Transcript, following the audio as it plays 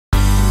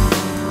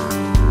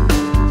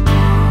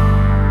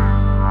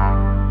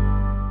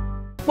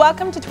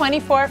Welcome to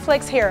 24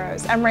 Flix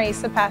Heroes. I'm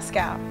Rajinder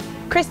Pascal.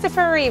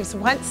 Christopher Reeves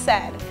once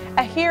said,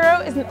 "A hero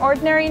is an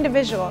ordinary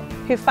individual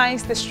who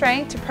finds the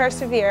strength to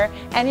persevere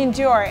and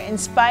endure in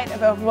spite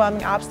of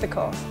overwhelming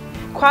obstacles."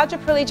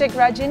 Quadriplegic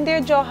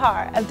Rajinder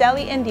Johar of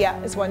Delhi, India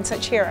is one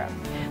such hero.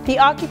 The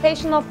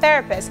occupational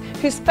therapist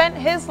who spent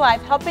his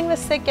life helping the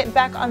sick get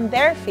back on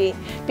their feet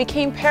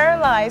became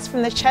paralyzed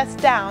from the chest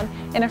down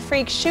in a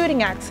freak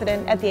shooting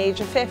accident at the age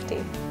of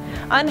 50.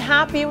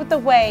 Unhappy with the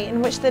way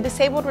in which the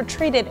disabled were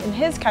treated in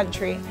his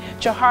country,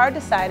 Johar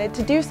decided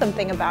to do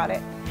something about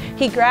it.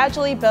 He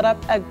gradually built up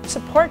a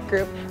support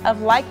group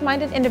of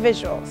like-minded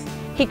individuals.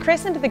 He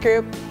christened the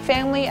group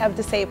Family of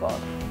Disabled.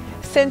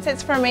 Since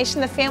its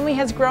formation, the family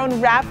has grown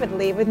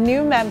rapidly with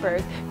new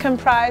members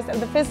comprised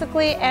of the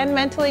physically and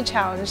mentally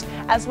challenged,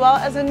 as well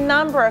as a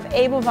number of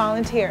able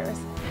volunteers.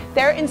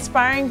 Their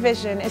inspiring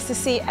vision is to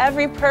see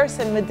every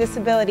person with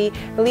disability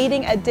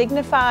leading a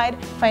dignified,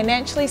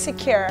 financially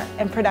secure,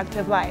 and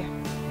productive life.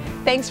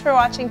 Thanks for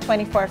watching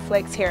 24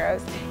 Flix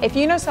Heroes. If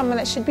you know someone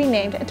that should be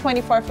named a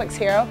 24 Flix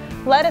Hero,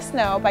 let us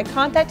know by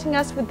contacting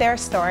us with their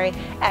story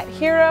at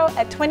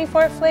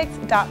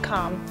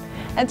hero@24flix.com.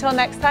 Until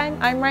next time,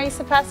 I'm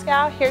Rajinder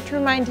Pascal, here to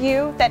remind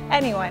you that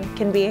anyone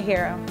can be a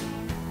hero.